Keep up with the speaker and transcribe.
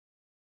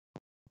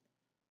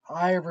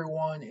Hi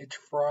everyone, it's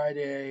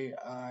Friday.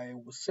 I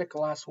was sick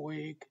last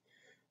week,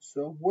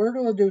 so we're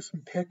gonna do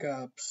some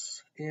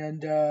pickups.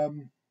 And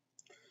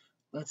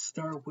let's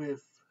start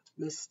with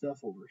this stuff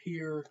over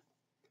here.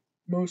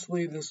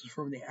 Mostly this is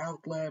from the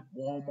outlet,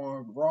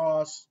 Walmart,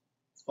 Ross,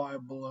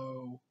 Five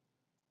Below.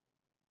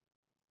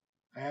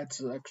 I had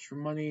some extra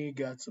money,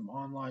 got some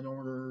online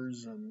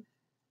orders and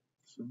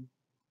some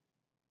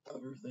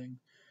other thing.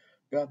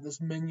 Got this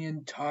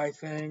Minion tie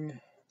thing,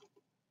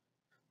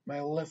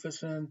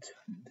 Maleficent,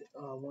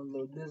 one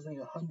of the Disney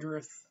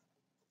 100th.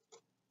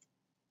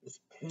 This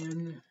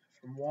pin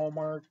from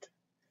Walmart.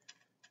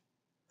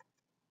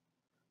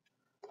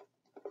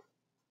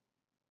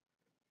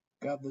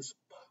 Got this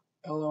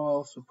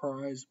LOL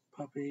surprise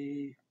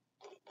puppy.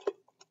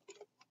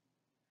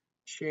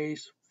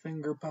 Chase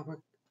finger puppet.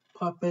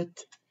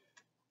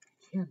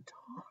 Can't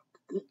talk.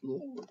 Good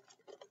lord.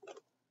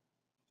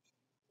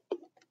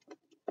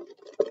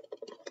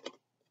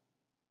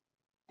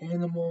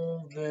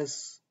 Animal.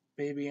 This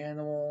baby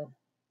animal.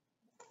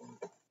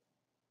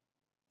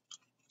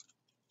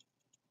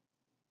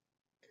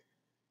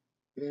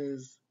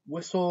 Is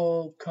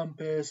whistle,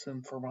 compass,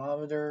 and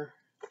thermometer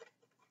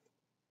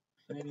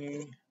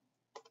thingy.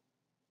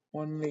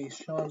 One of these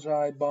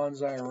Shanzai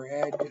Bonsai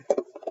Red.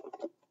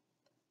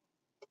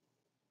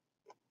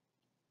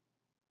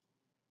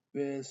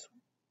 This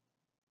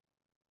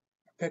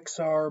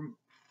Pixar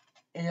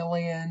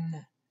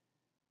Alien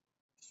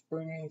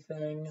springy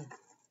thing.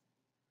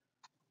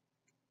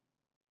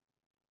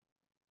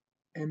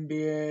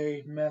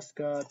 NBA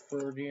mascot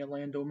for the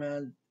Orlando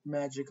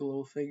Magic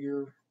little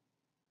figure.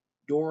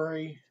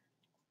 Dory.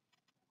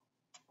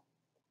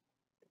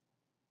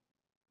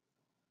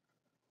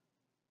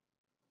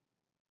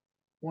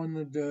 One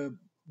of the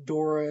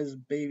Dora's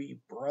baby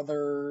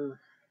brother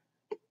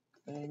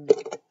thing.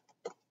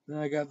 Then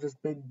I got this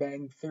Big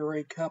Bang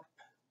Theory cup.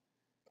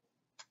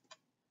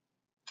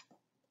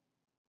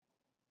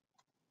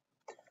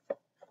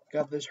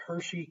 Got this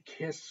Hershey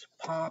Kiss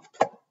Pop.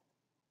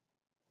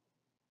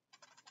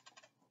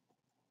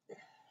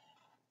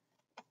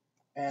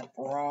 At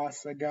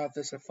Ross, I got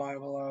this at Five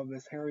Below.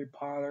 This Harry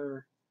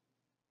Potter,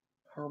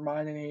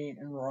 Hermione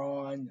and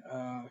Ron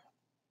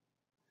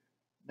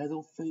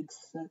metal fig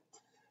set.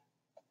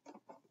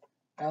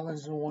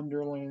 Alice in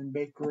Wonderland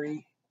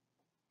Bakery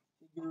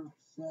figure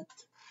set.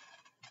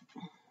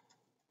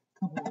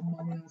 Couple of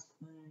Among Us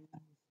things.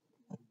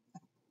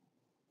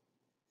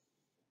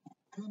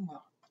 Come on.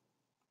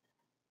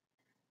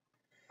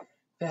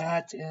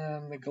 That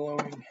and the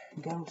glowing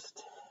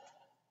ghost.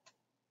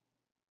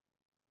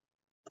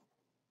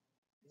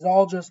 It's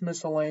all just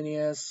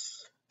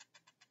miscellaneous.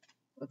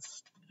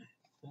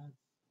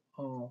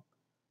 Oh.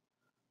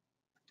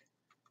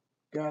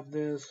 Got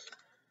this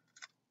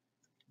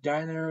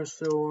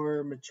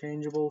dinosaur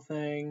changeable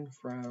thing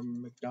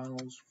from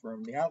McDonald's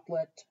from the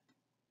outlet.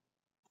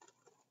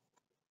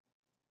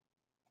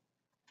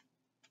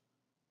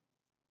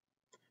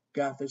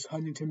 Got this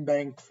Huntington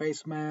Bank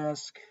face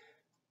mask.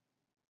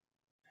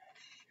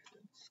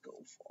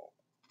 Skullfall.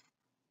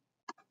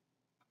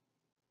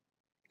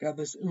 Got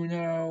this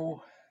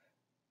Uno.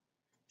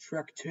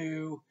 Shrek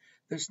 2.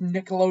 This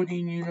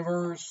Nickelodeon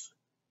Universe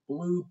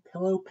blue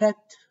pillow pet.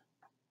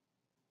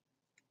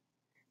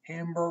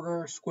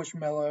 Hamburger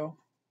Squishmallow.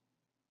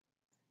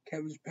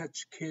 Kevin's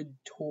Pets Kid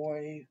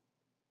toy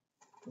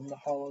from the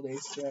holiday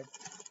set.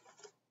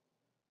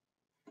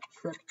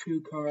 Shrek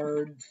 2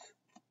 cards.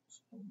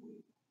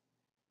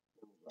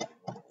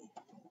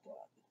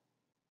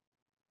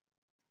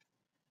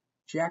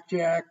 Jack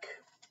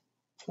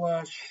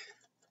plush.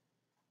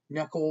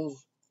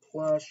 Knuckles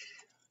plush.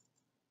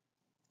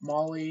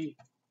 Molly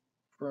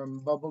from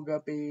Bubble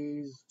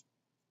Guppies.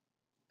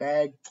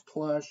 Bag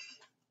plush.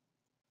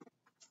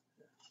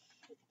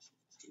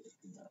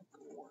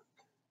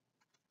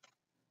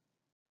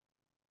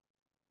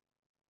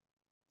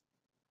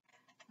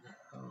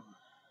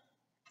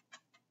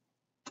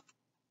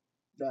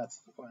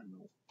 That's the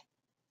final.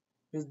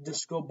 This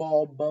disco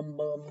ball bum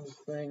bums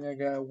thing I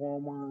got at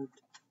Walmart.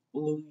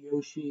 Blue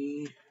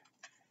Yoshi.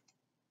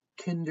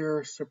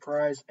 Kinder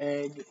surprise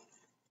egg.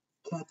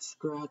 Cat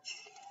scratch.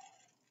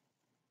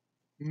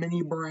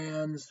 Mini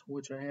brands,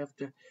 which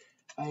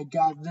I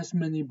got this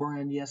mini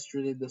brand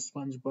yesterday, the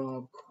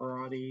SpongeBob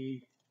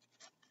Karate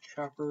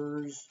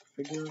Choppers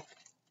figure.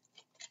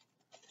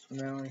 So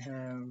now I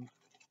have,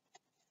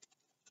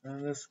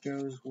 and this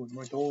goes with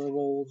my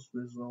Doorables.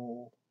 There's a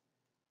whole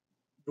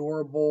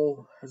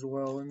Doorable as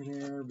well in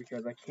here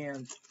because I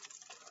can't.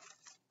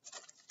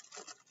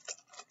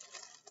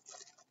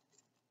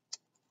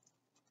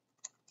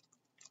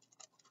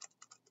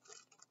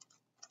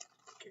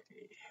 Okay.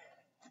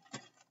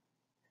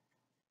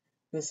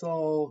 This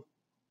whole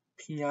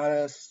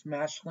Pinata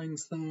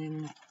Smashlings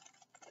thing.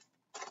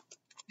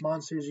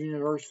 Monsters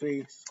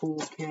University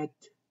School Kit.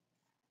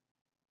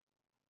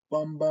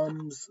 Bum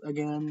Bums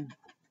again.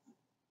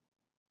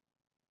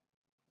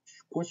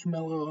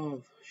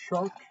 Squishmallow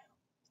Shark.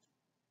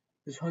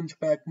 This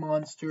Hunchback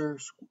Monster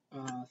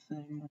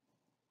thing.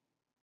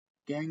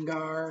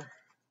 Gengar.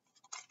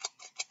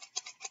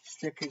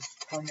 stick his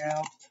tongue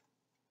out.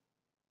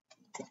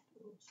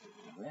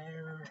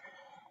 There.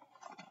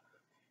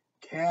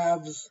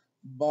 Cavs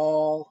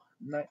ball.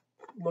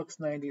 Looks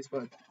 90s,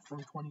 but from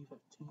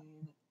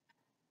 2015.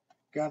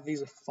 Got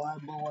these at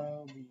Five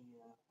Below.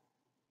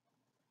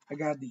 I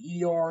got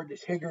the ER. The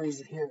Tigger is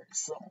here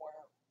somewhere.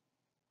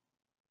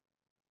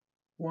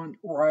 One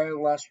Ryo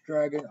Last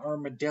Dragon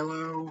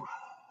Armadillo.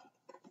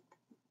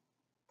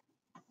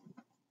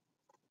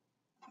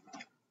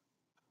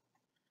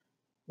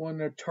 One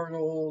of the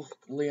Turtles,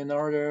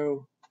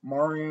 Leonardo,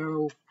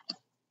 Mario.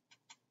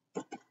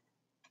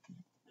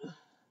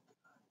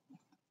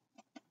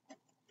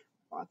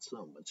 Not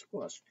so much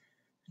plus.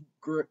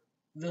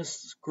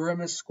 This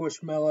Grimace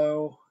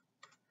Squishmallow.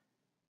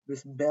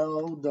 This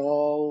Belle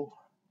doll.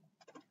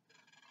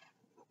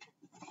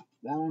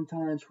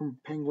 Valentine's from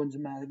Penguins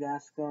of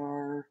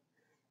Madagascar.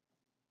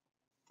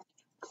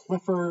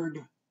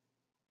 Clifford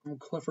from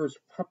Clifford's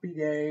Puppy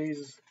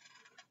Days.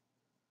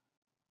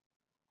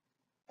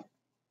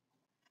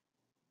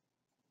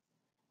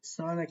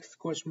 Sonic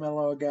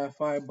Squishmallow, I got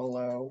Five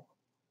Below.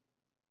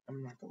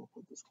 I'm not going to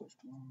put the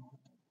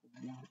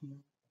Squishmallow down here.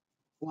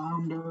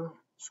 Flounder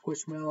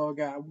Squishmallow, I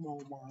got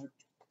Walmart.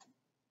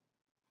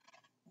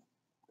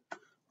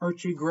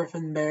 Archie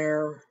Griffin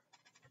Bear.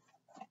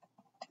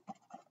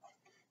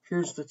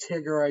 Here's the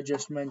Tigger I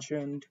just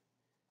mentioned.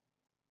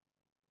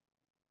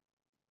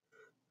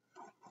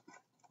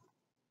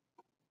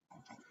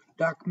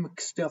 Doc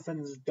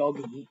McStuffins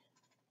Doggy.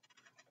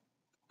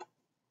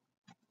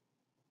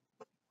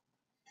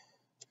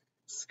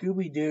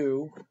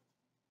 Scooby-Doo.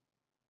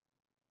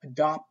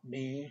 Adopt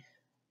Me.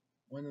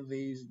 One of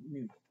these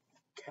new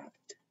cat.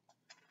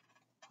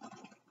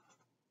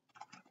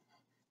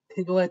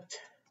 Piglet.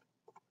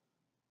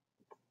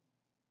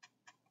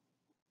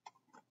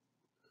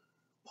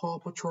 Paw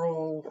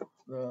Patrol,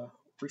 the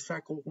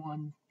recycled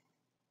one.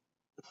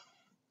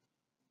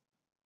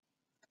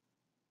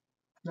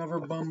 Never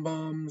Bum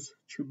Bums,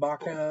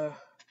 Chewbacca.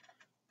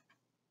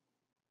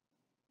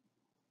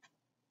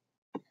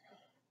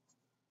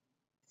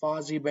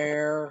 Fozzie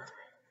Bear.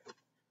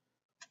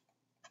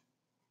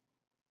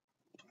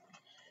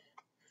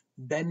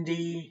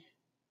 Bendy.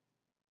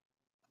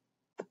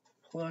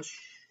 Plush.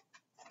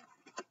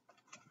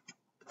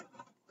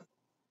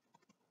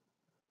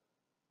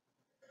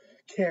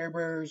 Care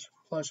Bears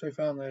plush I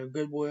found at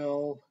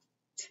Goodwill.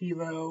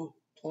 TiVo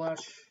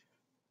plush.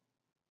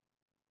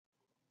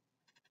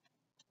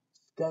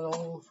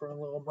 Scuttle from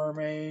Little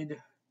Mermaid.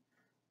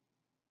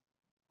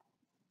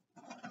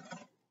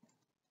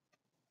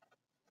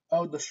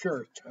 Oh, the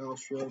shirt. I'll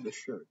show the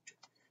shirt.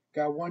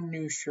 Got one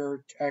new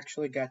shirt.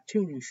 Actually, got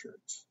two new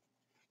shirts.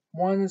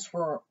 One is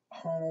for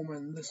home,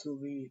 and this is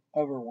the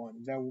other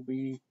one. That will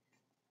be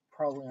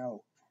probably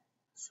out.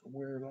 So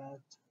wear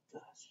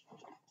that.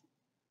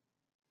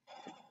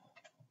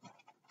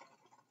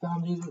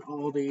 Found these at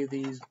Aldi.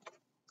 These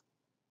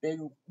big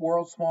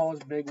world's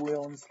smallest big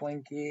wheel and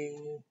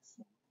slinky.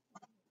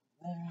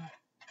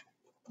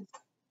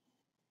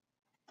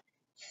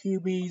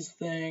 QB's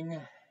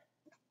thing.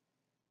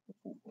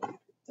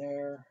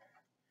 There.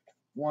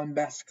 One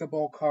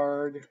basketball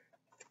card.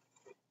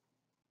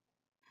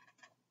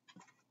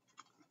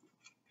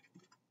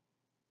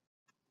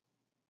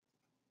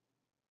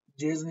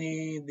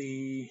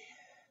 Disney,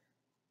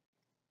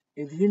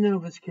 if you know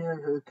this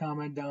character,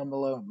 comment down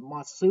below.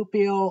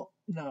 Marsupial?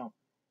 No.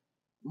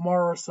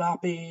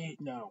 Marasapi?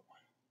 No.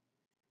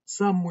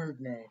 Some weird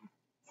name.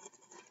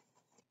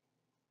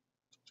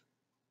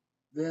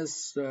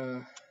 This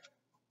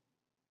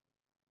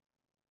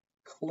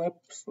clip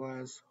 /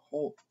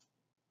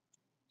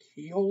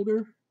 key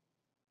holder?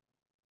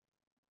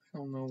 I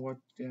don't know what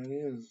that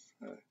is.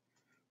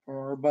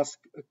 For our bus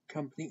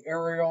company,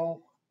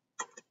 Ariel.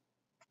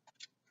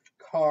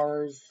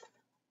 Cars.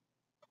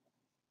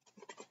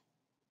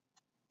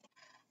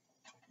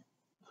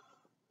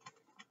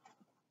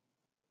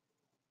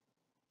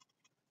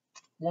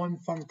 One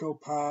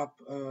Funko Pop,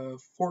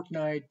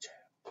 Fortnite,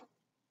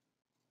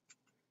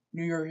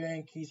 New York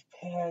Yankees,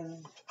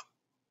 Pez,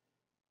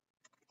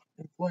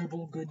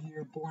 Inflatable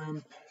Goodyear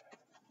Blimp,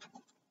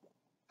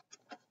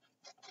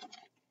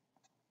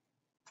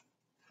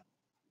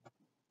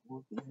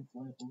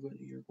 Inflatable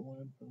Goodyear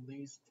Blimp, and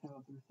these two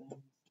other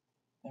things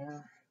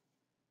there.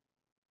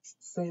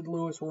 St.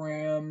 Louis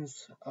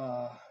Rams,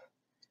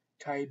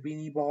 Ty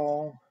Beanie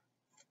Ball,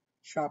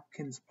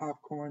 Shopkins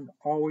Popcorn,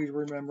 Always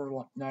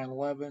Remember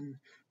 9/11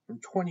 from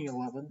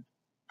 2011.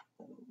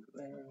 Over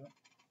there.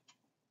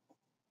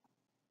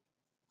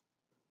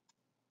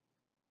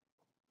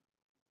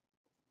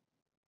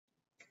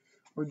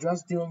 We're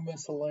just doing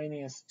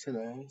miscellaneous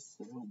today,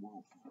 so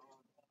we'll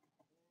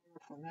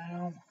for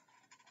now.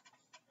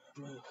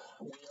 We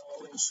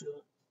always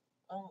should.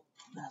 Oh,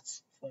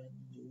 that's fun.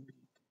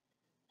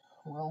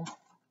 Well,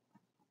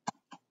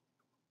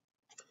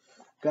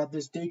 got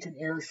this Dayton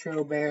Air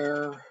Show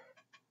Bear,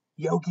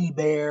 Yogi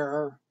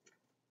Bear,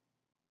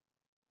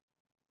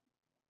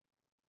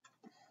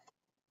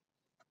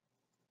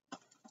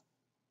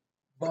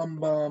 Bum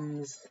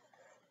Bums,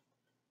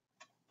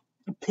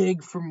 a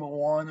pig from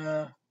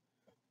Moana,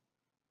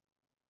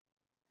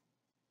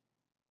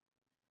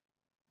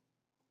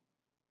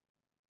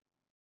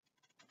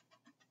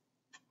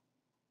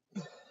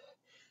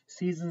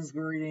 Season's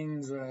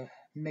Greetings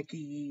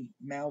Mickey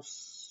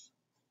Mouse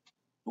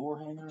door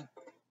hanger.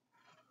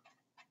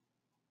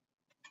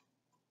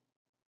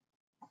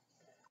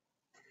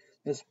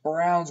 This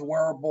Brown's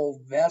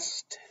wearable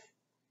vest,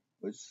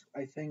 which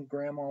I think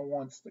Grandma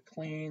wants to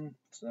clean,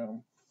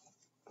 so.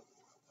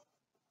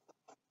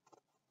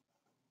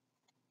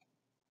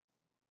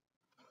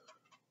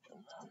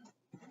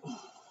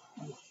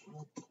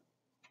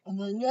 And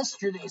then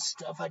yesterday's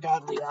stuff I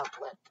got at the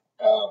outlet.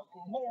 Oh,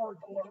 Lord.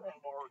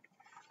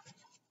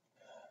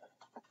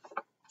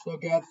 So I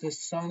got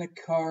this Sonic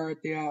car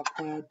at the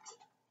outlet.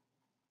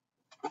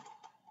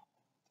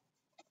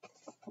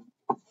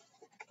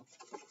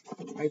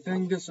 I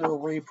think this is a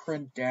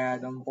reprint,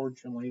 Dad,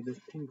 unfortunately.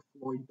 This Pink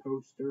Floyd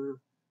poster.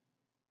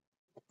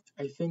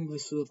 I think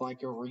this is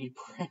like a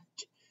reprint.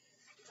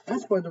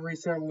 That's why the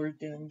reseller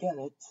didn't get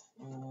it,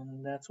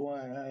 and that's why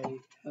I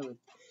have it.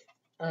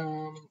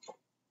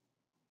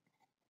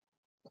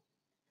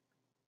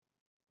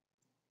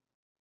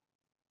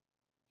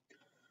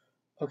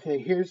 Okay,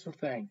 here's the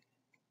thing.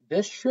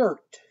 This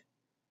shirt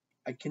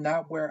I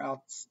cannot wear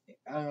out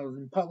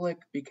in public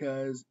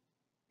because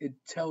it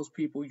tells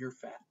people you're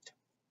fat.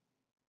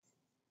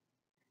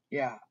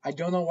 Yeah, I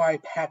don't know why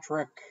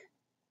Patrick,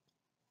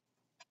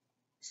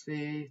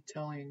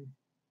 telling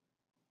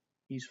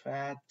he's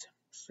fat.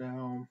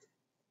 So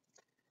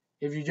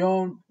if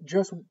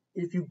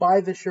you buy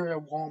the shirt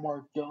at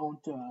Walmart,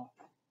 don't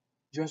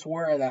just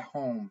wear it at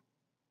home.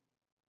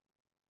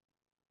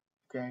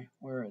 Okay,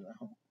 wear it at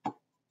home.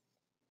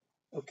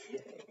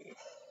 Okay.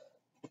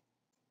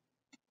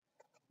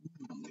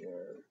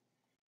 Here.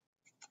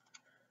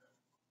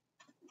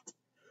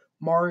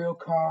 Mario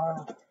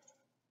Kart,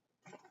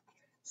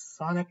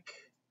 Sonic,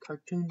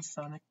 cartoon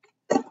Sonic.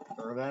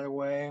 Throw that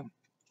away.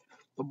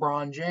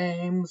 LeBron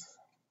James,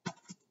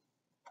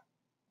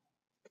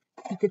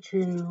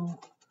 Pikachu,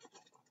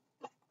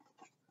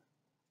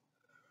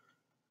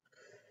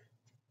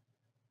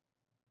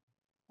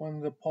 one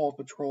of the Paw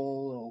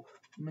Patrol little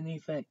mini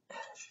thing.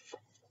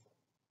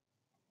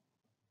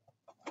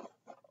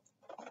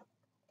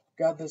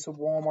 Got this at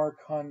Walmart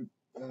Kong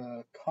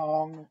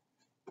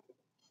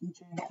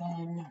keychain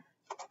thing.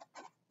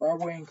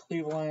 Broadway in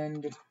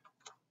Cleveland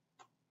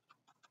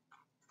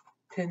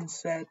pin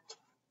set.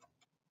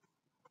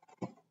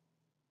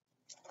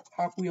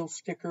 Hot Wheels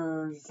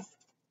stickers.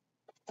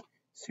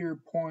 Sear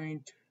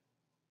Point.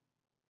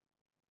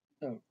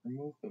 Oh,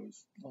 remove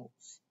those. Oh,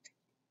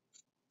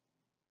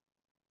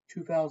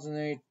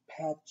 2008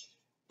 patch.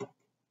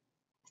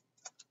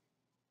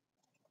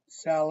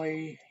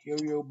 Sally,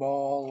 yo-yo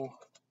ball,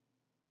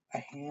 a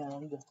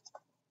hand.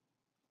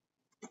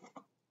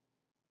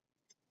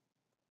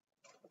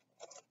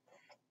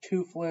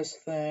 Toothless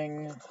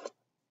thing.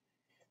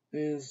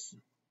 This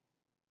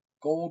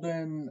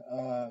golden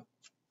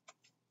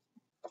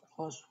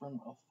plus from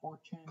a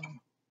fortune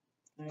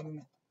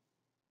thing.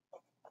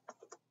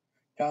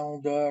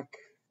 Donald Duck.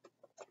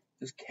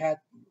 This Cat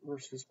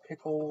versus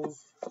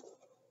Pickles.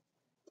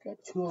 Got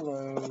two of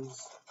those.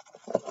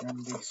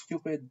 And the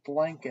stupid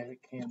blanket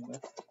it came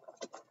with.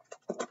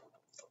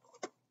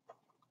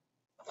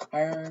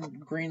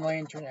 Green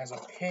Lantern as a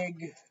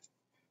pig.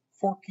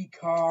 Forky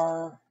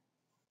car.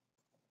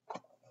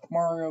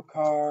 Mario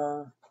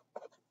car.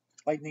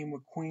 Lightning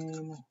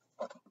McQueen.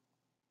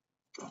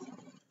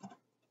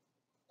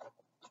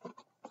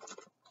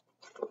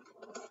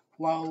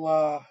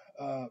 Lala.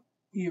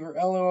 Either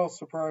LOL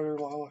Surprise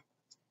Lala.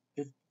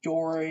 It's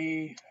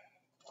Dory.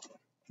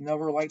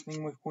 Another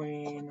Lightning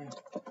McQueen.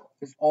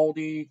 This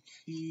Aldi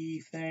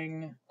key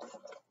thing.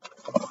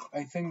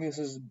 I think this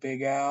is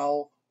Big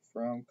Al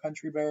from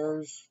Country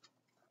Bears.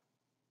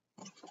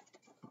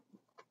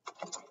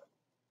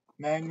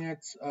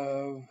 Magnets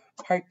of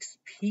Pikes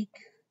Peak,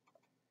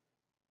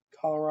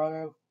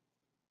 Colorado.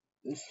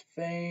 This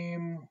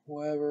Fame,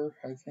 whatever.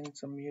 I think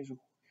it's a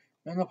musical.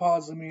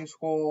 Menopause is a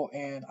musical,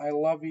 and I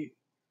Love You.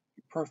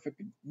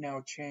 Perfect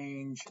Now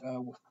Change.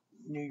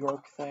 New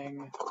York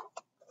thing.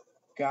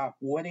 Got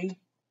Woody.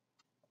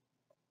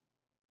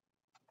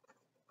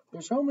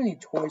 There's so many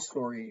Toy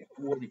Story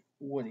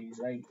Woodies.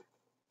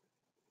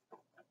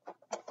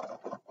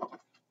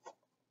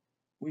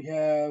 We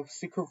have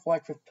Secret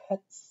Life of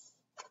Pets,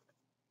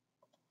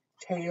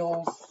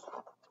 Tails,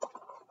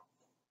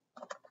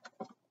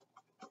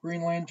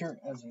 Green Lantern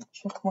as a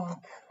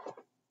chipmunk,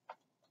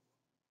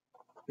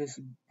 this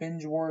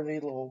binge-worthy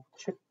little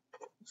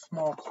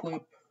small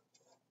clip,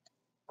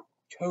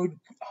 Toad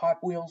Hot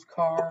Wheels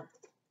car,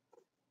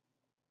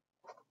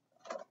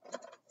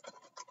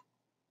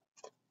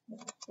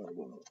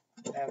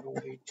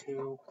 away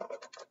too.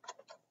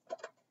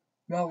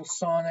 Metal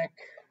Sonic,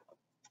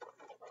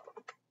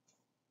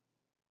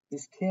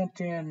 this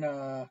Canton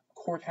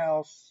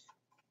courthouse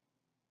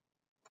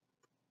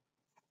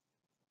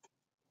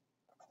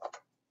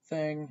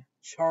thing,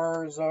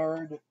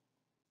 Charizard,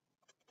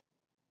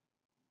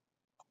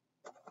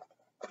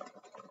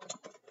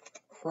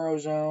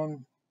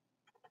 Frozone,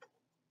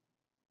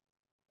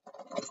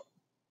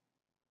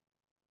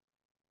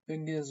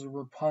 then is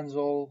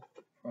Rapunzel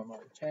from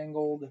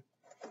Tangled,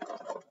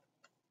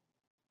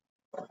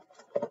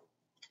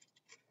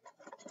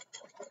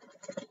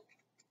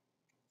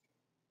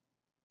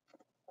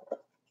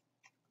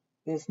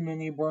 this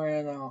mini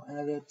brand. I'll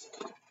add it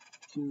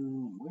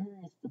to,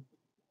 where is the,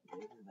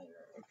 there.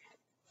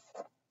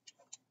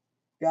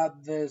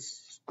 Got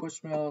this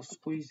Squishmallow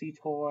Squeezy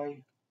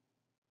toy.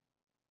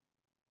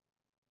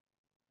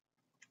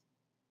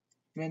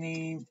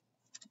 Mini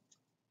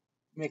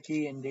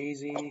Mickey and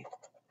Daisy.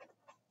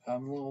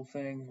 Little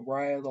thing.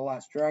 Raya the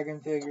Last Dragon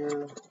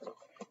figure.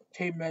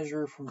 Tape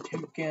measure from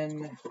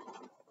Timken.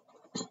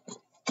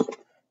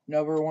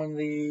 Another one of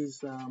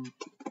these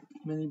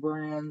mini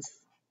brands.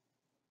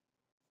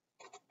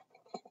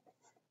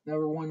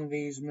 Another one of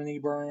these mini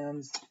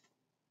brands.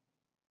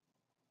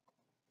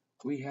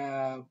 We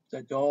have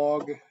the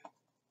dog.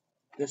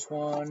 This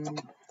one.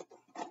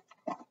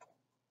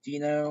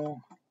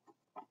 Dino.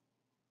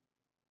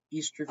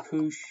 Easter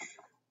Koosh.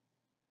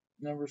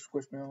 Number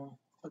Squishmallow.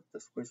 What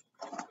the Squish?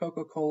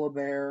 Coca-Cola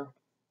Bear.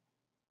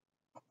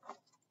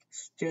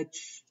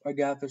 Stitch. I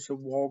got this at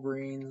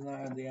Walgreens,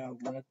 not at the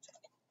outlet.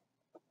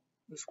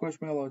 The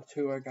Squishmallow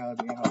 2 I got at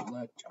the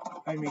outlet.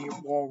 I mean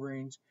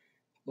Walgreens.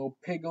 Little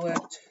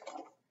Piglet.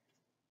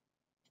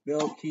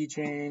 Bill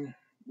keychain.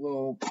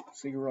 Little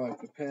cigarette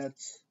like the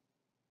Pets.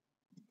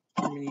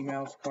 Minnie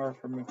Mouse car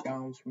from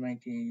McDonald's from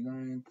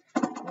 1989.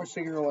 More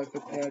cigarette like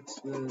the Pets.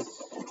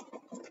 This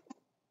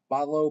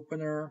bottle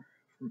opener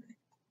from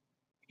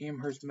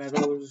Amherst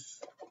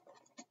Meadows.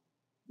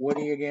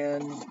 Woody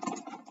again.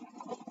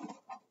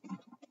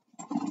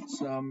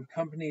 Some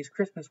company's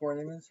Christmas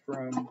ornaments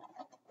from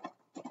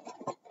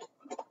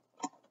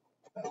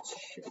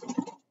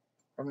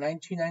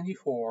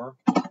 1994.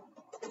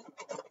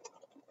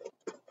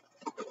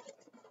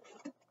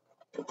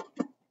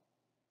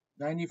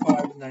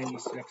 '95 to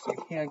 '96. I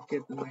can't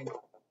get the 90.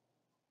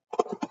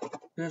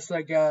 This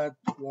I got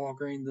at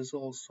Walgreens. This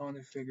little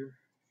Sonic figure.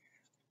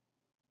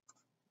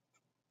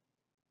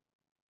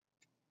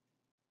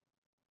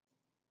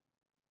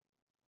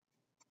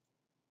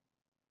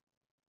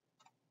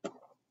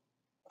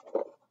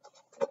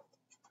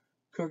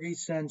 Cookie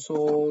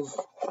stencils.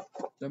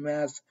 The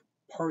mask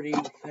party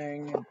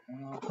thing.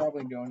 I'll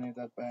probably donate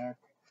that back.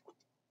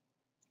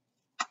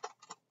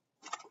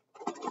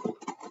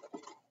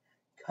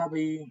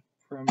 Cubby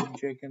from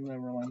Jake and the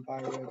Neverland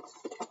Pirates.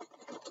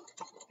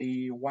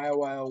 The Wild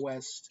Wild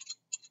West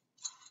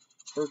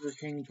Burger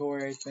King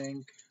toy, I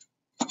think.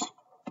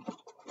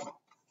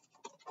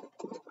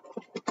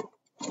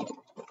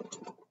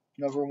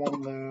 Another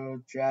one,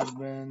 the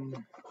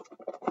Jasmine.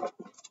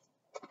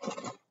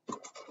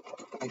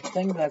 I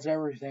think that's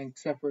everything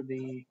except for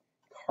the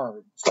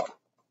cards.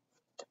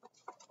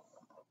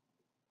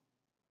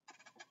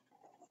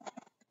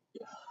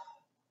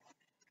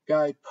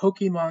 Got a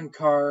Pokemon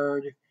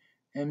card,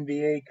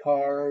 NBA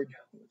card.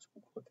 Let's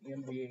put the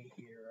NBA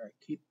here. I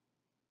keep,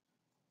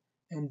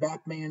 and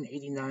Batman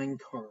 '89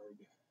 card.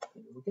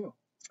 There we go.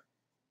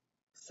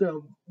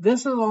 So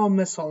this is all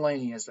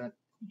miscellaneous.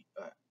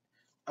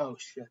 Oh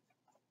shit!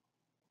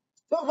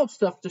 Still have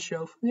stuff to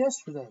show from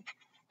yesterday.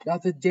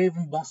 Got the Dave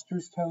and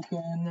Buster's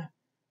token.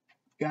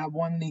 Got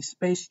one of these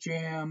Space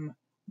Jam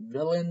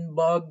villain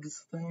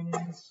bugs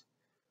things.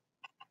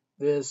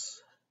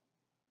 This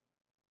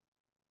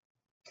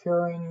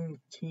curing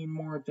Team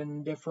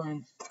Morton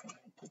different.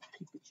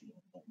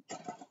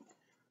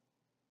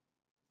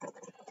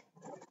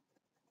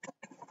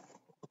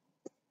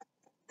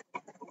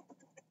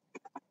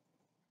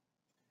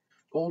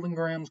 Golden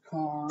Grams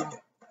car.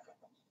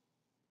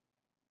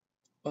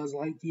 Buzz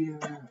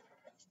Lightyear.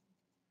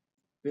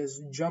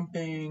 This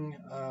jumping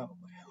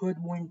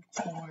hoodwink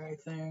toy, I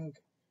think.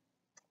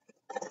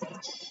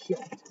 Shit.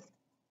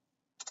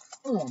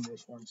 Hold on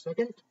just 1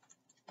 second.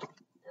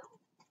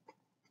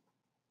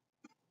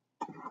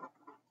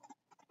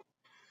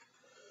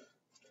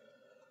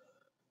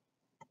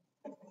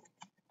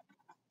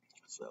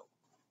 So,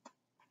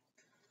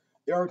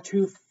 there are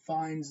two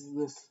finds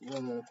this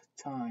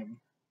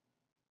time,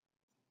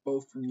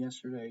 both from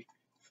yesterday.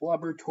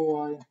 Flubber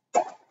toy,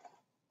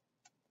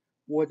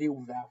 Woody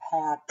without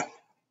hat.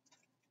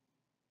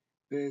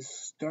 This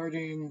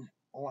starting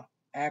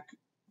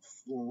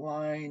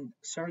line,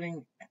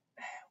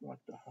 what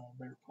the hell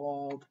they're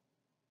called?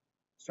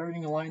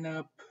 Starting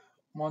lineup,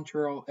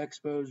 Montreal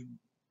Expos,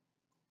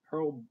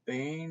 Earl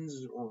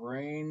Baines or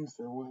Reigns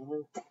or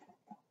whatever.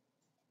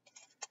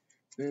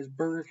 There's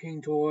Burger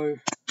King toy.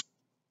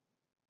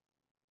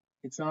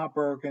 It's not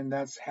broken.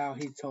 That's how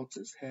he tilts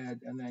his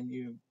head, and then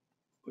you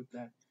put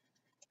that.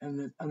 And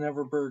then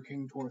another Burger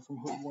King toy from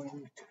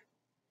Hoodwinked.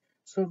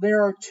 So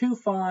there are two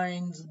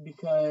finds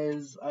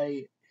because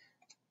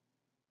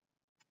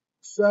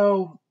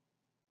So,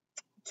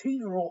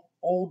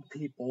 2-year-old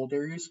people,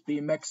 there used to be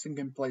a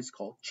Mexican place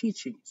called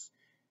Chi-Chi's.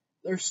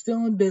 They're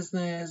still in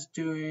business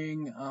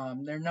doing,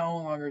 they're no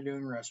longer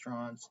doing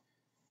restaurants.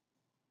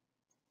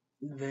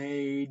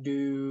 They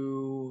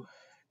do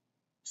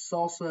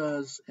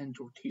salsas and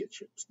tortilla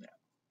chips now.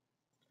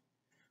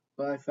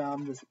 But I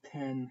found this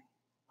pen,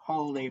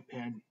 holiday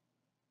pen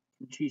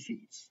from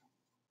Chi-Chi's.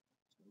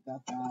 So I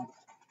got that.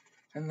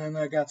 And then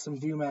I got some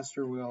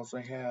Viewmaster wheels.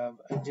 I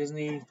have a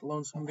Disney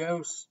Lonesome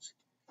Ghost,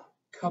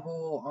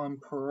 couple on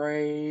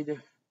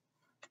parade.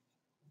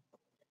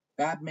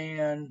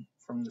 Batman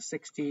from the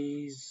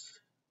 60s,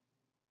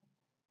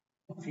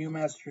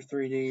 Viewmaster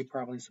 3D,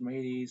 probably some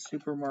 80s,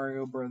 Super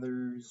Mario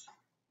Brothers,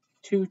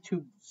 two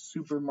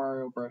Super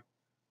Mario Bros.,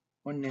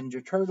 one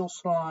Ninja Turtle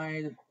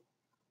slide,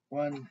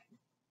 one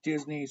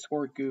Disney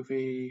Sport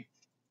Goofy,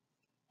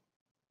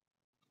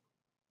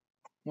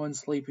 one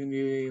Sleeping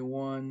Beauty,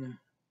 one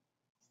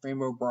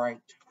Rainbow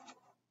Bright.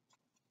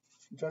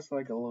 Just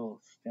like a little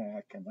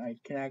stack, and I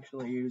can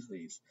actually use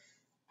these.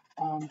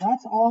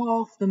 That's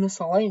all of the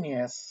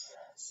miscellaneous.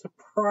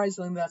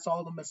 Surprisingly, that's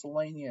all the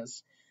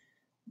miscellaneous.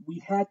 We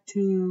had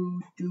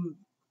to do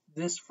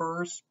this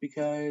first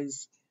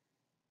because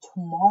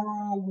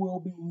tomorrow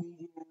will be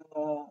media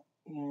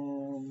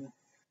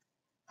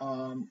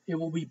and it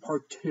will be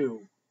part 2.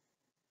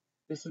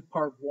 This is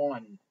part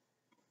 1.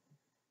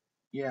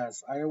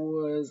 Yes, I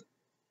was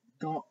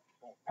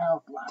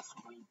out last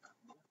week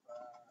with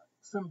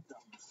symptoms,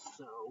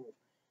 so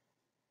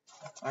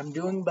I'm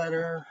doing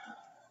better.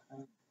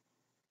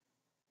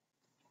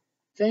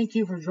 Thank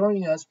you for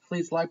joining us.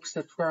 Please like,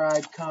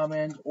 subscribe,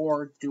 comment,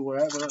 or do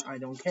whatever. I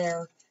don't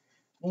care.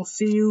 We'll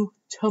see you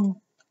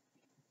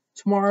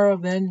tomorrow,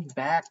 then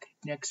back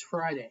next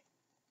Friday.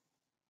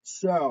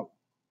 So,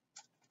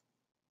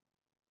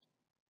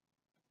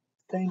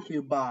 thank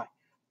you. Bye.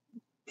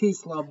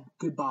 Peace, love,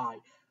 goodbye.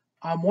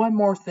 One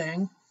more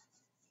thing.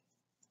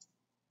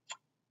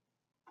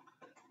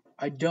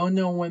 I don't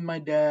know when my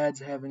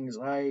dad's having his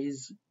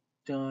eyes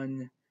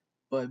done,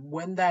 but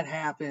when that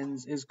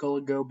happens, it's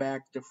going to go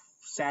back to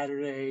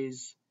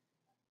Saturdays,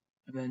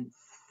 and then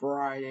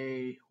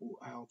Friday,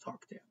 I'll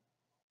talk to him.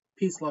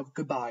 Peace, love,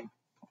 goodbye.